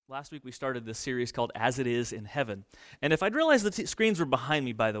Last week we started this series called As It Is in Heaven. And if I'd realized the screens were behind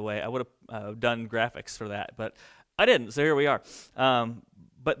me, by the way, I would have done graphics for that, but I didn't, so here we are.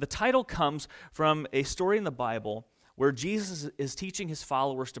 But the title comes from a story in the Bible where Jesus is teaching his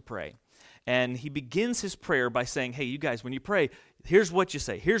followers to pray. And he begins his prayer by saying, hey, you guys, when you pray, here's what you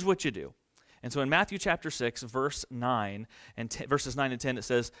say, here's what you do. And so in Matthew chapter 6, verses 9 and 10, it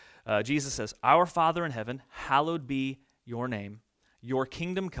says, Jesus says, Our Father in heaven, hallowed be your name. Your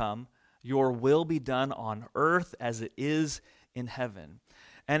kingdom come, your will be done on earth as it is in heaven.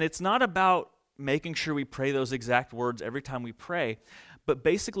 And it's not about making sure we pray those exact words every time we pray, but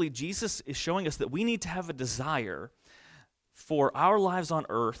basically Jesus is showing us that we need to have a desire for our lives on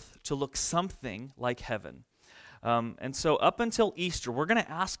earth to look something like heaven. And so up until Easter, we're going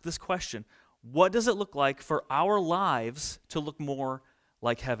to ask this question: what does it look like for our lives to look more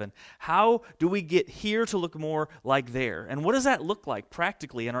like heaven? How do we get here to look more like there? And what does that look like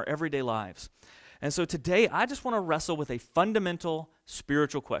practically in our everyday lives? And so today, I just want to wrestle with a fundamental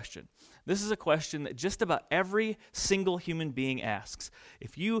spiritual question. This is a question that just about every single human being asks.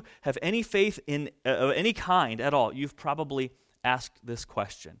 If you have any faith in any kind at all, you've probably asked this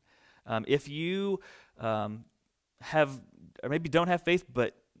question. If you have, or maybe don't have faith,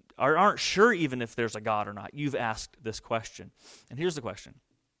 but aren't sure even if there's a God or not, you've asked this question. And here's the question: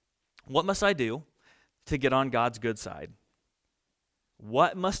 what must I do to get on God's good side?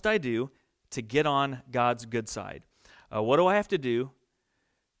 What must I do to get on God's good side? What do I have to do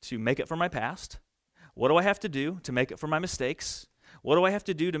to make it for my past? What do I have to do to make it for my mistakes? What do I have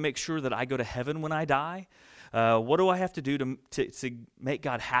to do to make sure that I go to heaven when I die? What do I have to do to make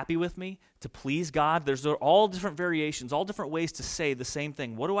God happy with me, to please God? There's all different variations, all different ways to say the same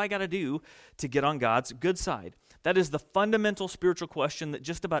thing. What do I got to do to get on God's good side? That is the fundamental spiritual question that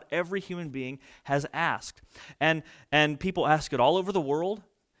just about every human being has asked. And people ask it all over the world.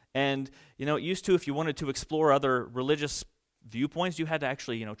 And, you know, it used to, if you wanted to explore other religious viewpoints, you had to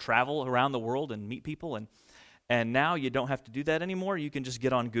actually, travel around the world and meet people. And now you don't have to do that anymore. You can just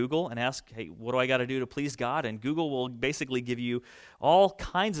get on Google and ask, hey, what do I got to do to please God? And Google will basically give you all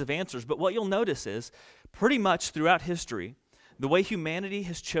kinds of answers. But what you'll notice is, pretty much throughout history, the way humanity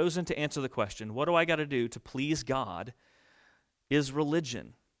has chosen to answer the question, what do I got to do to please God, is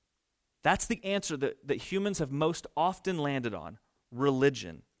religion. That's the answer that humans have most often landed on: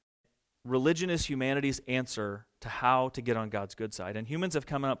 religion. Religion is humanity's answer to how to get on God's good side. And humans have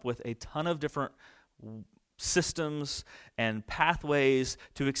come up with a ton of different systems and pathways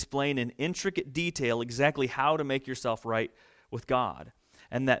to explain in intricate detail exactly how to make yourself right with God.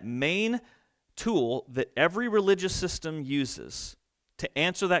 And that main tool that every religious system uses to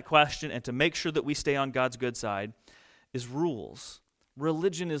answer that question and to make sure that we stay on God's good side is rules.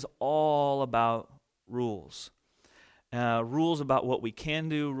 Religion is all about rules. Rules about what we can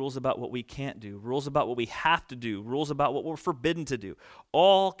do, rules about what we can't do, rules about what we have to do, rules about what we're forbidden to do.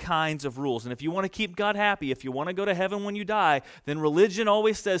 All kinds of rules. And if you want to keep God happy, if you want to go to heaven when you die, then religion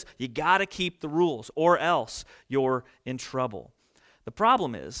always says you got to keep the rules or else you're in trouble. The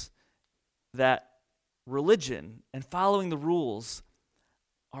problem is that religion and following the rules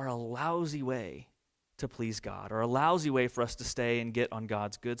are a lousy way to please God, or a lousy way for us to stay and get on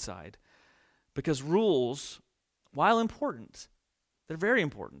God's good side. Because rules, while important, they're very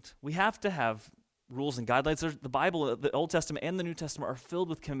important. We have to have rules and guidelines. The Bible, the Old Testament and the New Testament, are filled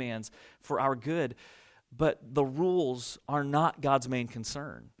with commands for our good, but the rules are not God's main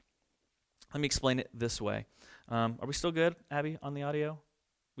concern. Let me explain it this way. Are we still good, Abby, on the audio?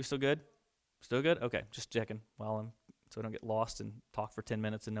 We still good? Still good? Okay, just checking so I don't get lost and talk for 10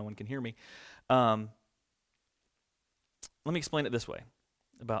 minutes and no one can hear me. Let me explain it this way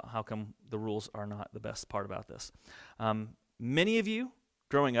about how come the rules are not the best part about this. Many of you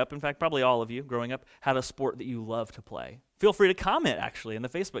growing up, in fact, probably all of you growing up, had a sport that you love to play. Feel free to comment, actually, in the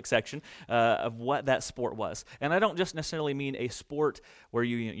Facebook section of what that sport was. And I don't just necessarily mean a sport where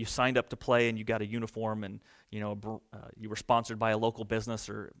you signed up to play and you got a uniform and you were sponsored by a local business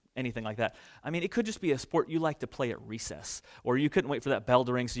or anything like that. I mean, it could just be a sport you like to play at recess, or you couldn't wait for that bell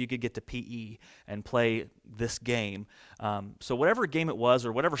to ring so you could get to PE and play this game. So whatever game it was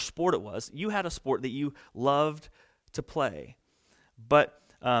or whatever sport it was, you had a sport that you loved to play. But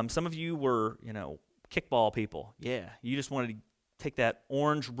some of you were, kickball people. Yeah, you just wanted to take that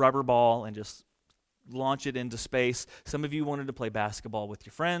orange rubber ball and just launch it into space. Some of you wanted to play basketball with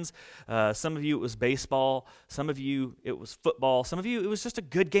your friends. Some of you, it was baseball. Some of you, it was football. Some of you, it was just a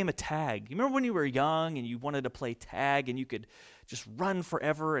good game of tag. You remember when you were young and you wanted to play tag and you could just run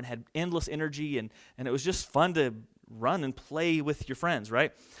forever and had endless energy and it was just fun to run and play with your friends,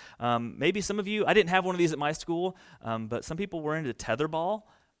 right? Maybe some of you, I didn't have one of these at my school, but some people were into tetherball.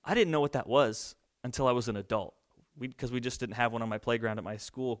 I didn't know what that was until I was an adult, because we just didn't have one on my playground at my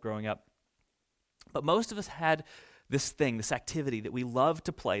school growing up. But most of us had this thing, this activity that we loved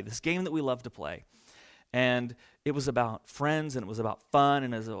to play, this game that we loved to play. And it was about friends, and it was about fun,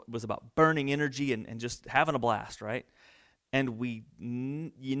 and it was about burning energy and just having a blast, right? And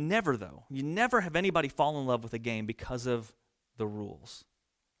you never have anybody fall in love with a game because of the rules,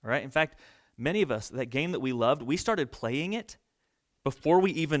 all right? In fact, many of us, that game that we loved, we started playing it before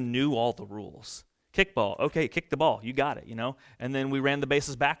we even knew all the rules. Kickball, okay, kick the ball, you got it, And then we ran the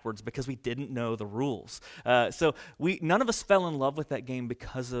bases backwards because we didn't know the rules. So none of us fell in love with that game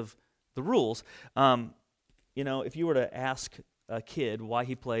because of the rules. If you were to ask a kid why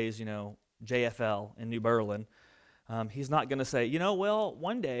he plays, JFL in New Berlin, he's not going to say, well,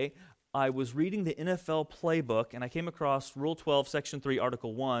 one day I was reading the NFL playbook and I came across Rule 12, Section 3,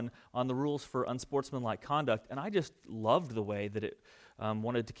 Article 1 on the rules for unsportsmanlike conduct, and I just loved the way that it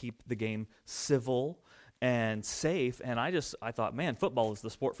wanted to keep the game civil and safe, and I thought, man, football is the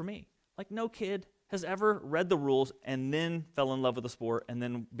sport for me. Like, no kid has ever read the rules and then fell in love with the sport and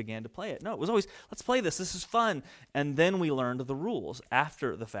then began to play it. No, it was always, let's play this is fun. And then we learned the rules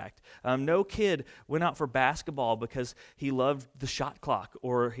after the fact. No kid went out for basketball because he loved the shot clock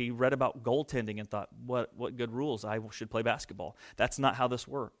or he read about goaltending and thought, what good rules, I should play basketball. That's not how this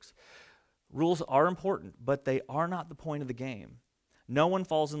works. Rules are important, but they are not the point of the game. No one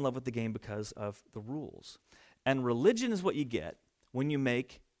falls in love with the game because of the rules. And religion is what you get when you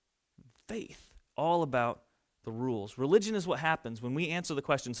make faith all about the rules. Religion is what happens when we answer the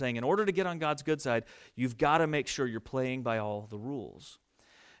question saying, in order to get on God's good side, you've got to make sure you're playing by all the rules.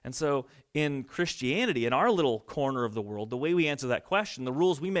 And so in Christianity, in our little corner of the world, the way we answer that question, the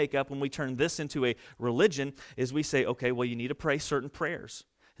rules we make up when we turn this into a religion is we say, okay, well, you need to pray certain prayers,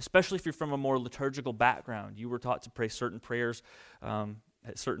 especially if you're from a more liturgical background. You were taught to pray certain prayers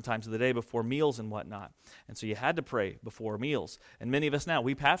at certain times of the day before meals and whatnot. And so you had to pray before meals. And many of us now,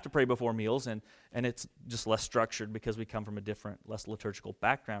 we have to pray before meals, and it's just less structured because we come from a different, less liturgical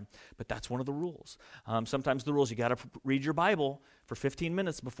background. But that's one of the rules. Sometimes the rules, you got to read your Bible for 15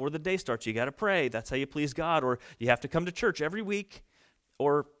 minutes before the day starts. You got to pray. That's how you please God. Or you have to come to church every week,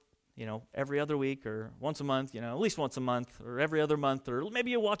 or every other week, or once a month, at least once a month, or every other month, or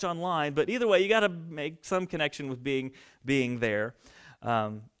maybe you watch online. But either way, you got to make some connection with being there.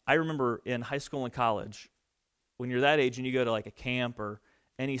 I remember in high school and college, when you're that age and you go to like a camp or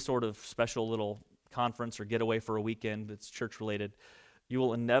any sort of special little conference or get away for a weekend that's church-related, you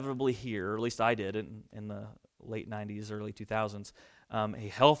will inevitably hear, or at least I did in the late 90s, early 2000s,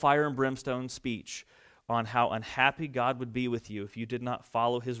 a hellfire and brimstone speech on how unhappy God would be with you if you did not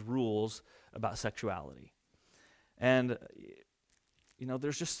follow his rules about sexuality. And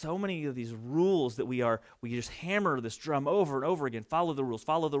there's just so many of these rules that we just hammer this drum over and over again. Follow the rules,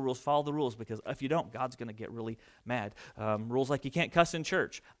 follow the rules, follow the rules, because if you don't, God's going to get really mad. Rules like you can't cuss in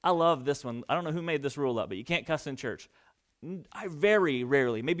church. I love this one. I don't know who made this rule up, but you can't cuss in church. I very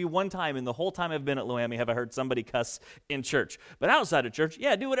rarely, maybe one time in the whole time I've been at Loami, have I heard somebody cuss in church. But outside of church,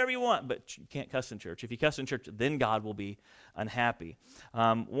 yeah, do whatever you want, but you can't cuss in church. If you cuss in church, then God will be unhappy.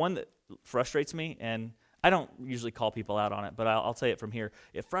 One that frustrates me, and I don't usually call people out on it, but I'll say it from here.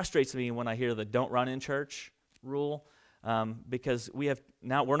 It frustrates me when I hear the don't run in church rule, because we're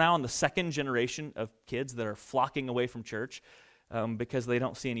now in the second generation of kids that are flocking away from church because they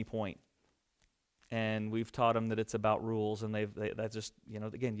don't see any point. And we've taught them that it's about rules, and that's just,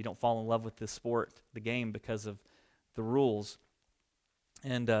 again, you don't fall in love with this sport, the game, because of the rules.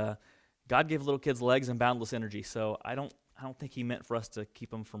 And God gave little kids legs and boundless energy, so I don't think he meant for us to keep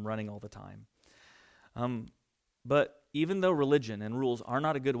them from running all the time. But even though religion and rules are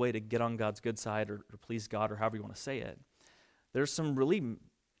not a good way to get on God's good side or please God or however you want to say it, there's some really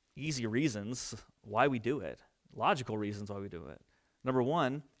easy reasons why we do it, logical reasons why we do it. Number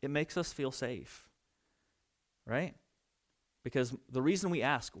one, it makes us feel safe, right? Because the reason we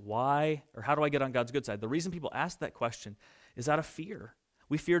ask why or how do I get on God's good side, the reason people ask that question is out of fear.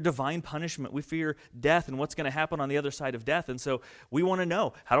 We fear divine punishment. We fear death and what's going to happen on the other side of death. And so we want to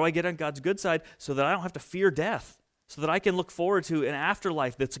know, how do I get on God's good side so that I don't have to fear death, so that I can look forward to an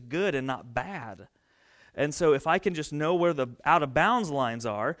afterlife that's good and not bad? And so if I can just know where the out-of-bounds lines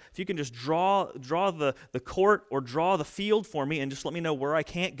are, if you can just draw the court or draw the field for me and just let me know where I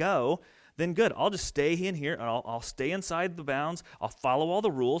can't go, then good. I'll just stay in here, and I'll stay inside the bounds. I'll follow all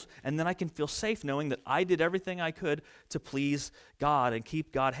the rules, and then I can feel safe knowing that I did everything I could to please God and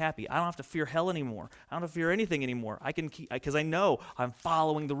keep God happy. I don't have to fear hell anymore. I don't have to fear anything anymore. I can keep, because I know I'm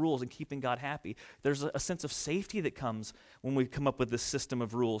following the rules and keeping God happy. There's a sense of safety that comes when we come up with this system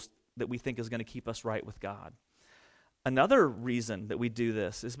of rules that we think is going to keep us right with God. Another reason that we do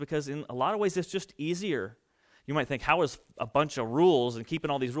this is because in a lot of ways it's just easier. You might think, how is a bunch of rules and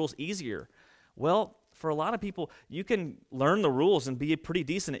keeping all these rules easier? Well, for a lot of people, you can learn the rules and be pretty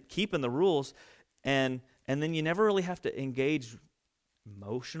decent at keeping the rules, and then you never really have to engage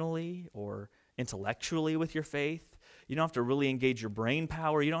emotionally or intellectually with your faith. You don't have to really engage your brain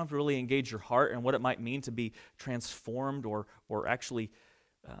power. You don't have to really engage your heart and what it might mean to be transformed or actually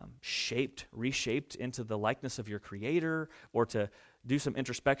reshaped into the likeness of your Creator, or to do some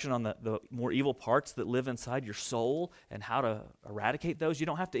introspection on the more evil parts that live inside your soul and how to eradicate those. You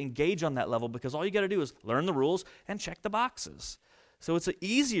don't have to engage on that level, because all you got to do is learn the rules and check the boxes. So it's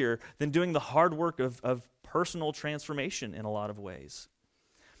easier than doing the hard work of personal transformation in a lot of ways.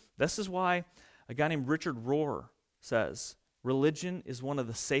 This is why a guy named Richard Rohr says, religion is one of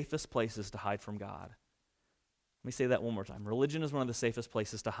the safest places to hide from God. Let me say that one more time. Religion is one of the safest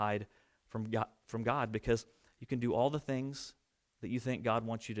places to hide from God, because you can do all the things that you think God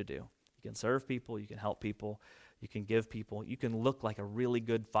wants you to do. You can serve people, you can help people, you can give people, you can look like a really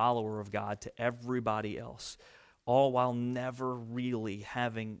good follower of God to everybody else, all while never really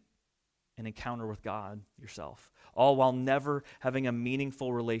having an encounter with God yourself, all while never having a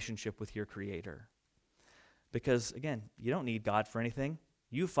meaningful relationship with your Creator. Because, again, you don't need God for anything.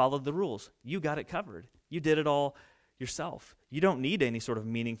 You followed the rules. You got it covered. You did it all yourself. You don't need any sort of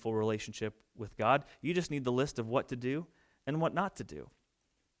meaningful relationship with God. You just need the list of what to do and what not to do.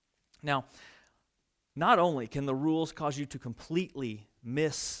 Now, not only can the rules cause you to completely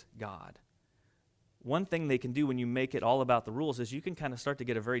miss God, one thing they can do when you make it all about the rules is you can kind of start to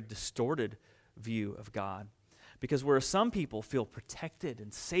get a very distorted view of God. Because whereas some people feel protected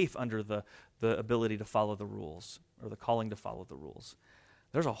and safe under the ability to follow the rules, or the calling to follow the rules,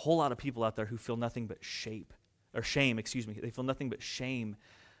 there's a whole lot of people out there who feel nothing but shame. They feel nothing but shame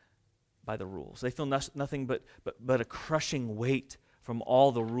by the rules. They feel nothing but a crushing weight from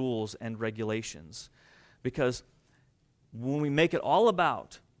all the rules and regulations. Because when we make it all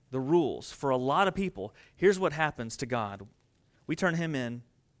about the rules, for a lot of people, here's what happens to God. We turn him in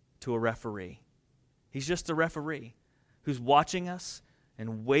to a referee. He's just a referee who's watching us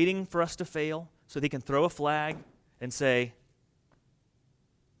and waiting for us to fail so that he can throw a flag and say,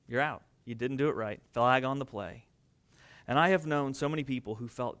 you're out. You didn't do it right. Flag on the play. And I have known so many people who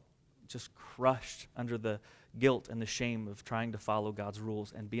felt just crushed under the guilt and the shame of trying to follow God's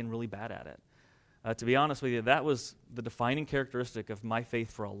rules and being really bad at it. To be honest with you, that was the defining characteristic of my faith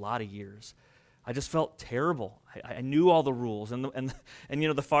for a lot of years. I just felt terrible. I knew all the rules, and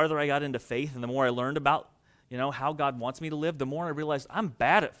the farther I got into faith and the more I learned about how God wants me to live, the more I realized I'm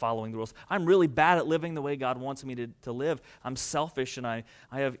bad at following the rules. I'm really bad at living the way God wants me to live. I'm selfish, and I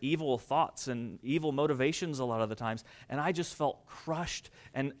have evil thoughts and evil motivations a lot of the times, and I just felt crushed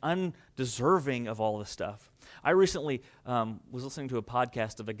and undeserving of all this stuff. I recently was listening to a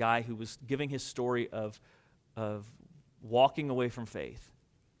podcast of a guy who was giving his story of walking away from faith.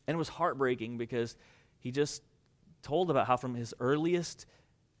 And it was heartbreaking because he just told about how from his earliest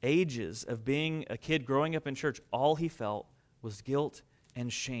ages of being a kid growing up in church, all he felt was guilt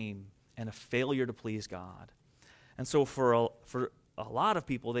and shame and a failure to please God. And so for a lot of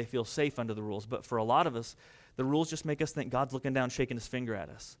people, they feel safe under the rules. But for a lot of us, the rules just make us think God's looking down, shaking his finger at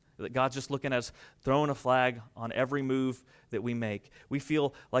us. That God's just looking at us, throwing a flag on every move that we make. We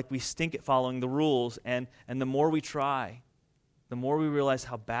feel like we stink at following the rules, and the more we try, the more we realize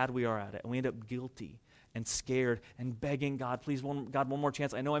how bad we are at it, and we end up guilty and scared and begging God, please, God, one more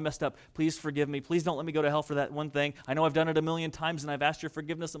chance. I know I messed up. Please forgive me. Please don't let me go to hell for that one thing. I know I've done it a million times, and I've asked your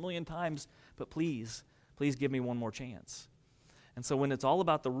forgiveness a million times, but please give me one more chance. And so when it's all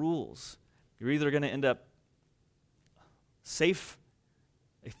about the rules, you're either going to end up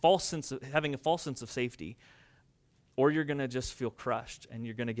having a false sense of safety, or you're going to just feel crushed, and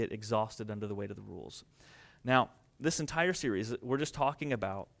you're going to get exhausted under the weight of the rules. Now, this entire series, we're just talking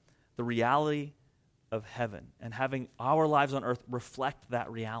about the reality of heaven and having our lives on earth reflect that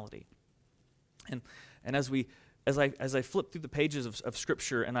reality. And as I flip through the pages of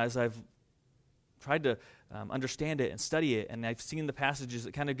Scripture, and as I've tried to understand it and study it, and I've seen the passages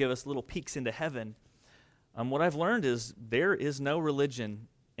that kind of give us little peeks into heaven, what I've learned is there is no religion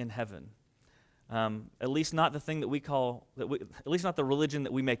in heaven. At least not the thing that we call, at least not the religion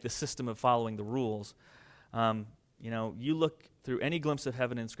that we make the system of following the rules. You look through any glimpse of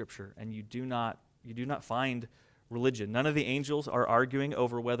heaven in Scripture, and you do not find religion. None of the angels are arguing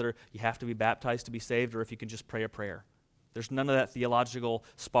over whether you have to be baptized to be saved or if you can just pray a prayer. There's none of that theological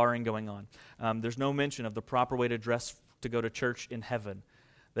sparring going on. There's no mention of the proper way to dress to go to church in heaven.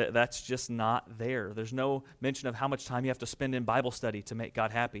 That's just not there. There's no mention of how much time you have to spend in Bible study to make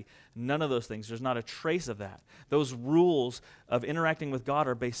God happy. None of those things. There's not a trace of that. Those rules of interacting with God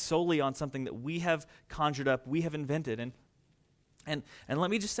are based solely on something that we have conjured up, we have invented. And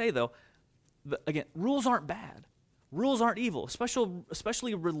let me just say, though, again, rules aren't bad. Rules aren't evil,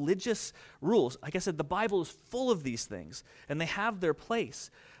 especially religious rules. Like I said, the Bible is full of these things, and they have their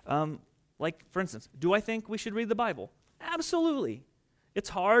place. Like, for instance, do I think we should read the Bible? Absolutely. It's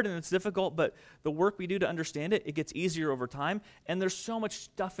hard and it's difficult, but the work we do to understand it, it gets easier over time, and there's so much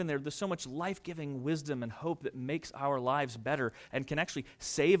stuff in there. There's so much life-giving wisdom and hope that makes our lives better and can actually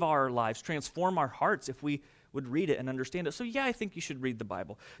save our lives, transform our hearts if we would read it and understand it. So yeah, I think you should read the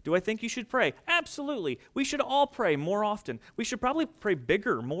Bible. Do I think you should pray? Absolutely. We should all pray more often. We should probably pray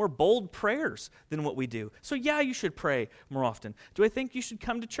bigger, more bold prayers than what we do. So yeah, you should pray more often. Do I think you should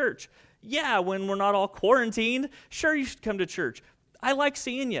come to church? Yeah, when we're not all quarantined, sure you should come to church. I like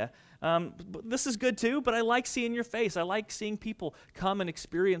seeing you. This is good too, but I like seeing your face. I like seeing people come and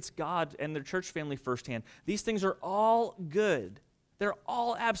experience God and their church family firsthand. These things are all good. They're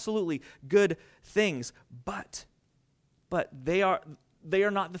all absolutely good things, but they are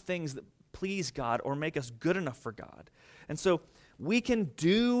not the things that please God or make us good enough for God. And so we can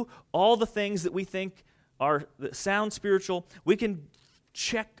do all the things that we think that sound spiritual. We can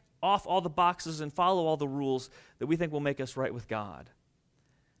check off all the boxes and follow all the rules that we think will make us right with God.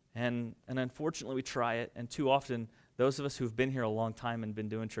 And unfortunately, we try it, and too often, those of us who've been here a long time and been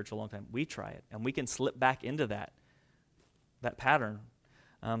doing church a long time, we try it, and we can slip back into that pattern.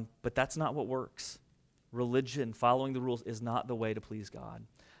 But that's not what works. Religion, following the rules, is not the way to please God.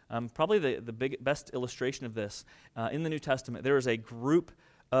 Probably the best illustration of this, in the New Testament, there is a group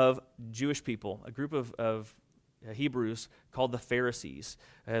of Jewish people, a group of Hebrews called the Pharisees.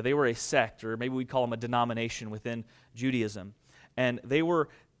 They were a sect, or maybe we'd call them a denomination within Judaism. And they were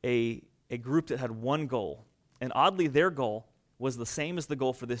a group that had one goal. And oddly, their goal was the same as the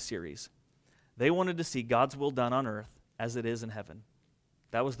goal for this series. They wanted to see God's will done on earth as it is in heaven.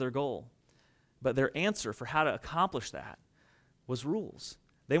 That was their goal. But their answer for how to accomplish that was rules.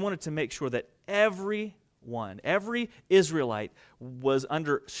 They wanted to make sure that every Israelite was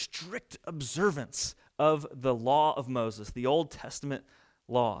under strict observance of the law of Moses, the Old Testament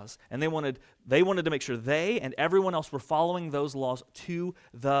laws. And they wanted to make sure they and everyone else were following those laws to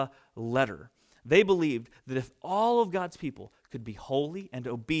the letter. They believed that if all of God's people could be holy and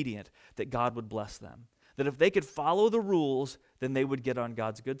obedient, that God would bless them. That if they could follow the rules, then they would get on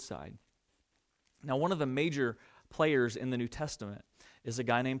God's good side. Now, one of the major players in the New Testament is a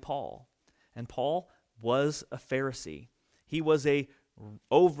guy named Paul. And Paul was a Pharisee. He was a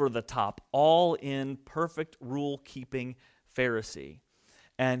over-the-top, all-in, perfect rule-keeping Pharisee.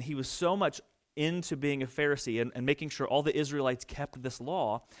 And he was so much into being a Pharisee and making sure all the Israelites kept this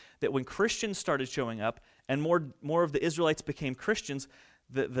law that when Christians started showing up and more of the Israelites became Christians,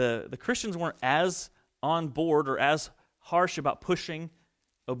 the Christians weren't as on board or as harsh about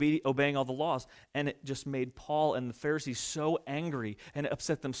obeying all the laws. And it just made Paul and the Pharisees so angry, and it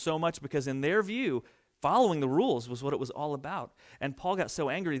upset them so much because in their view, following the rules was what it was all about. And Paul got so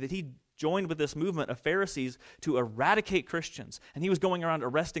angry that he joined with this movement of Pharisees to eradicate Christians. And he was going around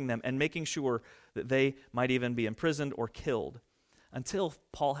arresting them and making sure that they might even be imprisoned or killed, until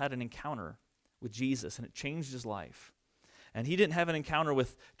Paul had an encounter with Jesus, and it changed his life. And he didn't have an encounter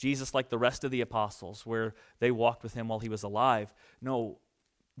with Jesus like the rest of the apostles, where they walked with him while he was alive. No,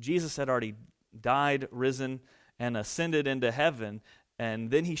 Jesus had already died, risen, and ascended into heaven.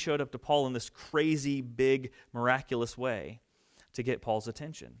 And then he showed up to Paul in this crazy, big, miraculous way to get Paul's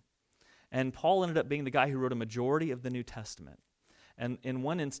attention. And Paul ended up being the guy who wrote a majority of the New Testament. And in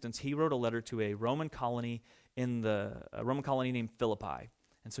one instance, he wrote a letter to a Roman colony named Philippi.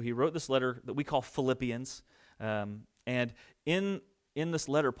 And so he wrote this letter that we call Philippians. And in this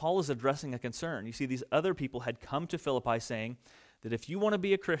letter, Paul is addressing a concern. You see, these other people had come to Philippi saying that if you want to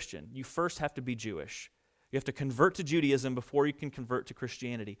be a Christian, you first have to be Jewish. You have to convert to Judaism before you can convert to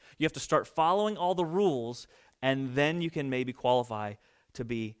Christianity. You have to start following all the rules, and then you can maybe qualify to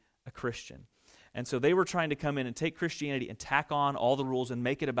be a Christian. And so they were trying to come in and take Christianity and tack on all the rules and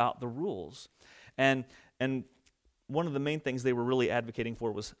make it about the rules. And one of the main things they were really advocating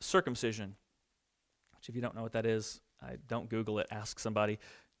for was circumcision, which if you don't know what that is, don't Google it. Ask somebody.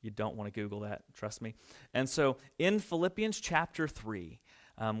 You don't want to Google that, trust me. And so in Philippians chapter 3,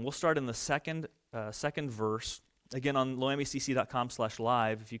 we'll start in the second verse. Again, on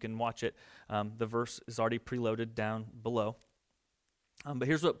loamicc.com/live, if you can watch it, the verse is already preloaded down below. But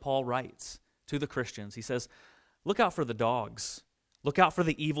here's what Paul writes to the Christians. He says, look out for the dogs. Look out for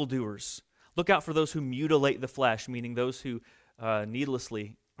the evildoers. Look out for those who mutilate the flesh, meaning those who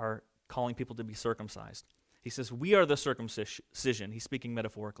needlessly are calling people to be circumcised. He says, we are the circumcision. He's speaking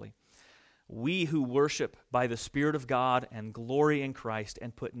metaphorically. We who worship by the Spirit of God and glory in Christ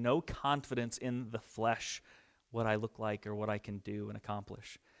and put no confidence in the flesh, what I look like or what I can do and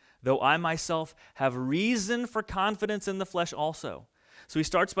accomplish. Though I myself have reason for confidence in the flesh also. So he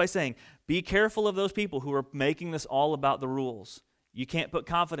starts by saying, be careful of those people who are making this all about the rules. You can't put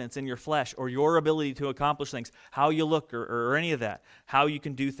confidence in your flesh or your ability to accomplish things, how you look or any of that, how you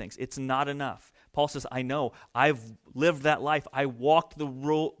can do things. It's not enough. Paul says, I know. I've lived that life. I walked the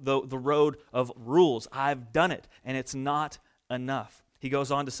road of rules. I've done it, and it's not enough. He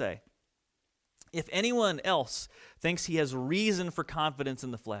goes on to say, if anyone else thinks he has reason for confidence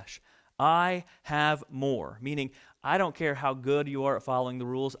in the flesh, I have more. Meaning, I don't care how good you are at following the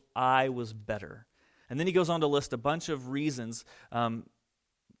rules, I was better. And then he goes on to list a bunch of reasons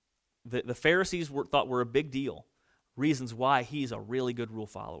the Pharisees thought were a big deal, reasons why he's a really good rule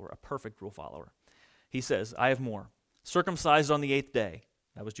follower, a perfect rule follower. He says, I have more. Circumcised on the 8th day,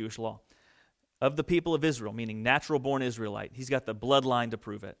 that was Jewish law, of the people of Israel, meaning natural-born Israelite. He's got the bloodline to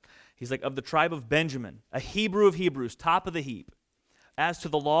prove it. He's like, of the tribe of Benjamin, a Hebrew of Hebrews, top of the heap. As to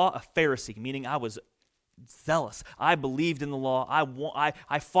the law, a Pharisee, meaning I was zealous. I believed in the law.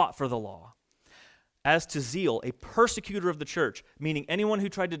 I fought for the law. As to zeal, a persecutor of the church, meaning anyone who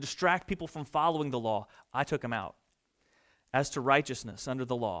tried to distract people from following the law, I took him out. As to righteousness under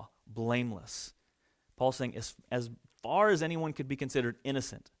the law, blameless. Paul's saying, as far as anyone could be considered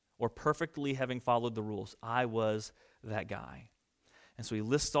innocent or perfectly having followed the rules, I was that guy. And so he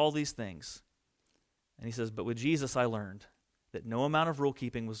lists all these things. And he says, but with Jesus I learned that no amount of rule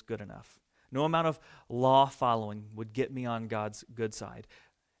keeping was good enough. No amount of law following would get me on God's good side.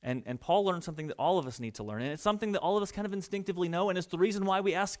 And Paul learned something that all of us need to learn, and it's something that all of us kind of instinctively know, and it's the reason why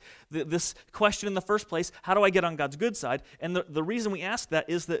we ask this question in the first place, how do I get on God's good side? And the reason we ask that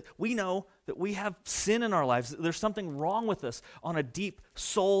is that we know that we have sin in our lives. There's something wrong with us on a deep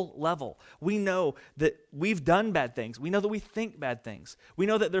soul level. We know that we've done bad things. We know that we think bad things. We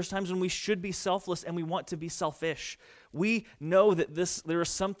know that there's times when we should be selfless and we want to be selfish. We know that there is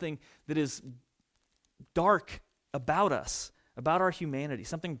something that is dark about us, about our humanity,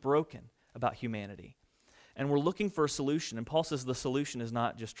 something broken about humanity. And we're looking for a solution. And Paul says the solution is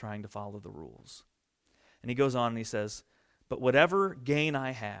not just trying to follow the rules. And he goes on and he says, but whatever gain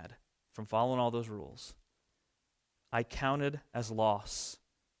I had from following all those rules, I counted as loss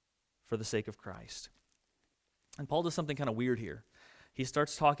for the sake of Christ. And Paul does something kind of weird here. He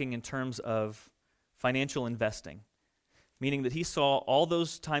starts talking in terms of financial investing, meaning that he saw all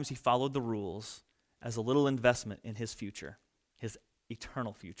those times he followed the rules as a little investment in his future, his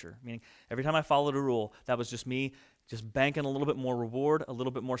eternal future. Meaning every time I followed a rule, that was just me just banking a little bit more reward, a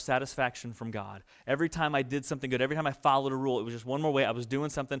little bit more satisfaction from God. Every time I did something good, every time I followed a rule, it was just one more way I was doing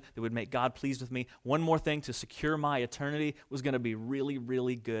something that would make God pleased with me. One more thing to secure my eternity was going to be really,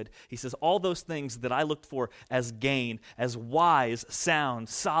 really good. He says all those things that I looked for as gain, as wise, sound,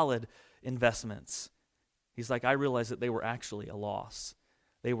 solid investments. He's like, I realized that they were actually a loss.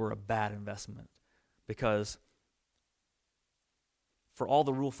 They were a bad investment because for all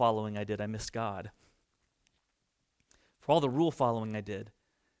the rule following I did, I missed God. For all the rule following I did,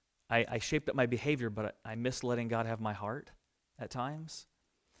 I shaped up my behavior, but I missed letting God have my heart at times.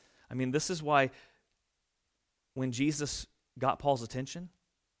 I mean, this is why when Jesus got Paul's attention,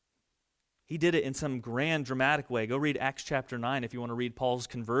 he did it in some grand, dramatic way. Go read Acts chapter 9 if you want to read Paul's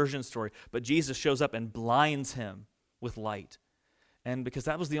conversion story. But Jesus shows up and blinds him with light. And because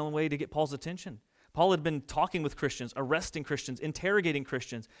that was the only way to get Paul's attention. Paul had been talking with Christians, arresting Christians, interrogating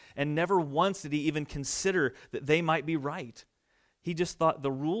Christians, and never once did he even consider that they might be right. He just thought the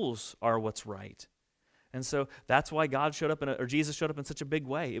rules are what's right. And so that's why God showed up, or Jesus showed up in such a big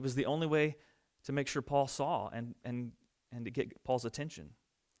way. It was the only way to make sure Paul saw and to get Paul's attention.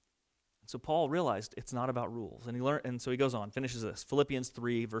 So Paul realized it's not about rules. And he learned, and so he goes on, finishes this. Philippians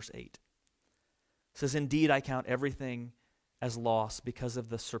 3, verse 8. It says, indeed, I count everything as loss because of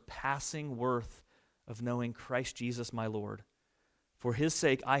the surpassing worth of knowing Christ Jesus my Lord. For his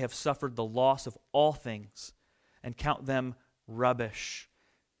sake I have suffered the loss of all things and count them rubbish.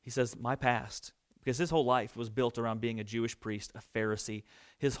 He says, my past, because his whole life was built around being a Jewish priest, a Pharisee.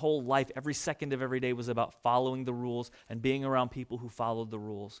 His whole life, every second of every day was about following the rules and being around people who followed the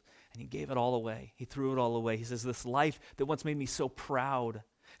rules. And he gave it all away. He threw it all away. He says, this life that once made me so proud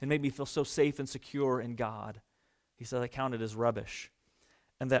and made me feel so safe and secure in God, he said, I count it as rubbish.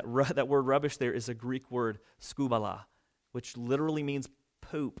 And that word rubbish there is a Greek word, skubala, which literally means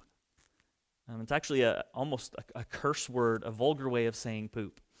poop. It's actually almost a curse word, a vulgar way of saying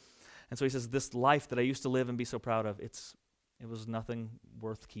poop. And so he says, this life that I used to live and be so proud of, it's It was nothing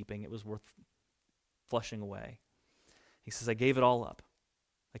worth keeping. It was worth flushing away. He says, I gave it all up.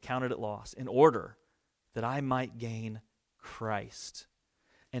 I counted it loss in order that I might gain Christ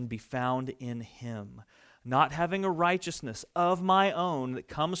and be found in him, not having a righteousness of my own that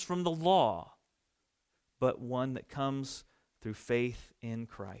comes from the law, but one that comes through faith in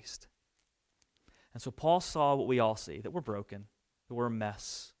Christ. And so Paul saw what we all see, that we're broken, that we're a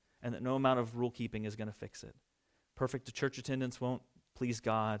mess, and that no amount of rule keeping is going to fix it. Perfect church attendance won't please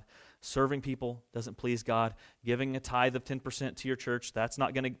God. Serving people doesn't please God. Giving a tithe of 10% to your church, that's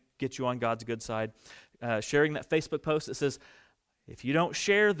not going to get you on God's good side. Sharing that Facebook post that says, if you don't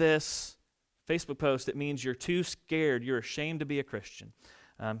share this Facebook post, it means you're too scared, you're ashamed to be a Christian.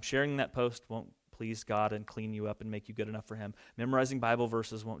 Sharing that post won't please God and clean you up and make you good enough for him. Memorizing Bible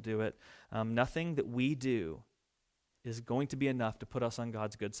verses won't do it. Nothing that we do is going to be enough to put us on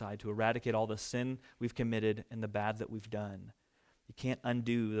God's good side, to eradicate all the sin we've committed and the bad that we've done. You can't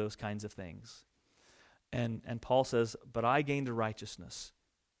undo those kinds of things. And Paul says, but I gained a righteousness.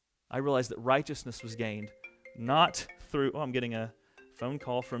 I realized that righteousness was gained not through, I'm getting a phone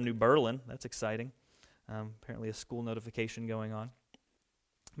call from New Berlin. That's exciting. Apparently a school notification going on.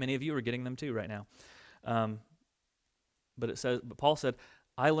 Many of you are getting them too right now. But Paul said,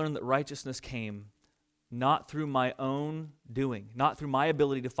 I learned that righteousness came not through my own doing, not through my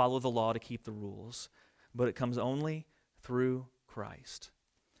ability to follow the law to keep the rules, but it comes only through Christ.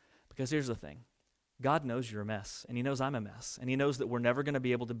 Because here's the thing. God knows you're a mess, and he knows I'm a mess, and he knows that we're never going to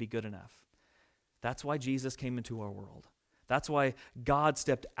be able to be good enough. That's why Jesus came into our world. That's why God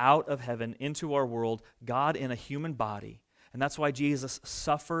stepped out of heaven into our world, God in a human body. And that's why Jesus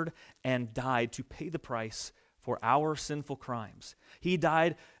suffered and died to pay the price for our sinful crimes. He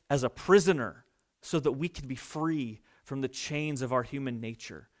died as a prisoner so that we could be free from the chains of our human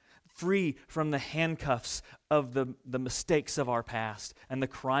nature, free from the handcuffs of the mistakes of our past and the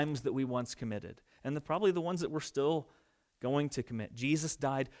crimes that we once committed, and probably the ones that we're still going to commit. Jesus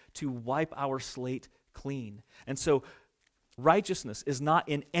died to wipe our slate clean. And so righteousness is not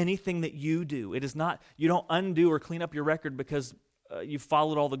in anything that you do. It is not, you don't undo or clean up your record because you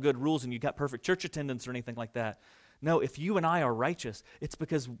followed all the good rules and you got perfect church attendance or anything like that. No, if you and I are righteous, it's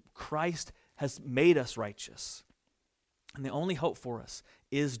because Christ has made us righteous. And the only hope for us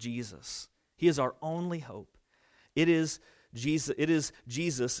is Jesus. He is our only hope. It is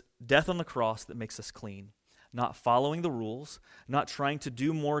Jesus' death on the cross that makes us clean. Not following the rules, not trying to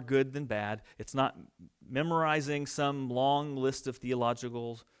do more good than bad. It's not memorizing some long list of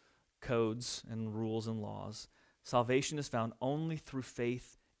theological codes and rules and laws. Salvation is found only through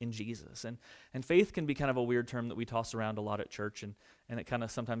faith in Jesus. And faith can be kind of a weird term that we toss around a lot at church, and it kind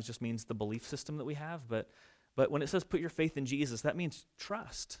of sometimes just means the belief system that we have. But when it says put your faith in Jesus, that means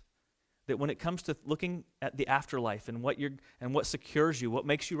trust. That when it comes to looking at the afterlife and what secures you, what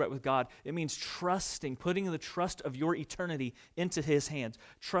makes you right with God, it means trusting, putting the trust of your eternity into his hands,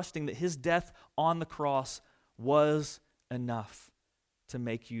 trusting that his death on the cross was enough to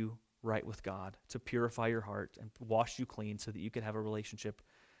make you right with God, to purify your heart and wash you clean so that you could have a relationship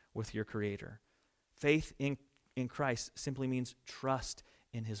with your Creator. Faith in Christ simply means trust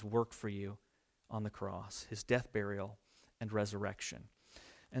in his work for you on the cross, his death, burial, and resurrection.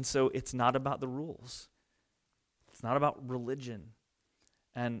 And so it's not about the rules. It's not about religion.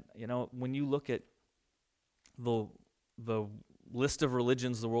 And, when you look at the list of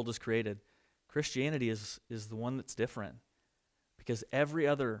religions the world has created, Christianity is the one that's different. Because every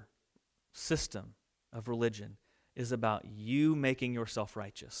other system of religion is about you making yourself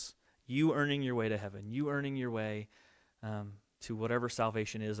righteous, you earning your way to heaven, you earning your way to whatever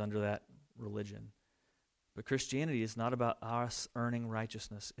salvation is under that religion. But Christianity is not about us earning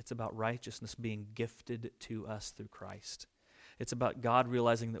righteousness. It's about righteousness being gifted to us through Christ. It's about God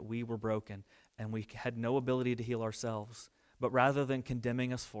realizing that we were broken and we had no ability to heal ourselves. But rather than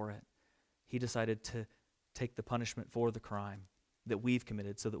condemning us for it, he decided to take the punishment for the crime that we've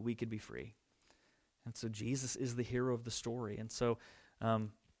committed so that we could be free. And so Jesus is the hero of the story. And so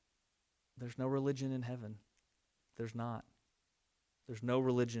there's no religion in heaven. There's not. There's no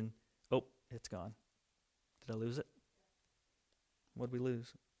religion. Oh, it's gone. Did I lose it? What'd we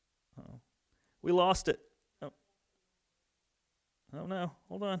lose? Uh-oh. We lost it. Oh no.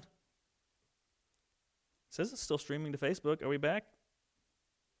 Hold on. It says it's still streaming to Facebook. Are we back?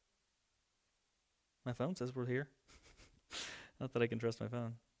 My phone says we're here. Not that I can trust my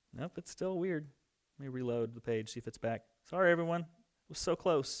phone. Nope, it's still weird. Let me reload the page, see if it's back. Sorry, everyone. It was so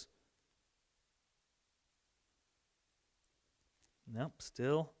close. Nope,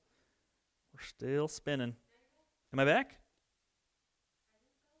 we're still spinning. Am I back?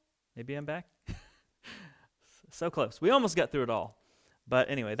 Maybe I'm back. So close. We almost got through it all. But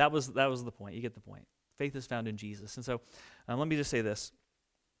anyway, that was the point. You get the point. Faith is found in Jesus. And so let me just say this.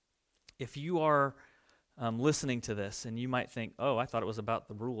 If you are listening to this and you might think, oh, I thought it was about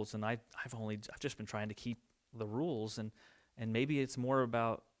the rules, and I've just been trying to keep the rules, and maybe it's more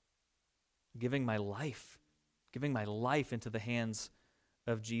about giving my life into the hands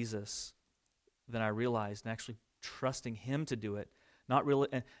of Jesus than I realized, and actually trusting him to do it,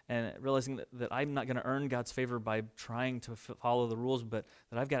 and realizing that I'm not going to earn God's favor by trying to follow the rules, but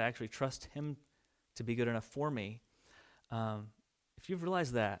that I've got to actually trust him to be good enough for me. If you've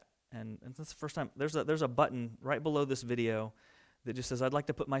realized that, and that's the first time, there's a button right below this video that just says, I'd like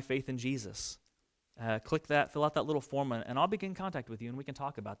to put my faith in Jesus. Click that, fill out that little form, and I'll begin contact with you, and we can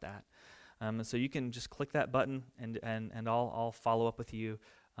talk about that. And so you can just click that button, and I'll follow up with you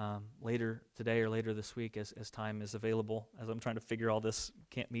later today or later this week as time is available, as I'm trying to figure all this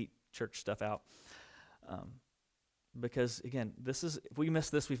can't meet church stuff out. Because again, if we miss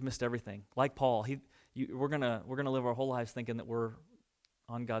this, we've missed everything. Like Paul, we're gonna live our whole lives thinking that we're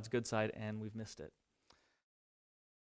on God's good side, and we've missed it.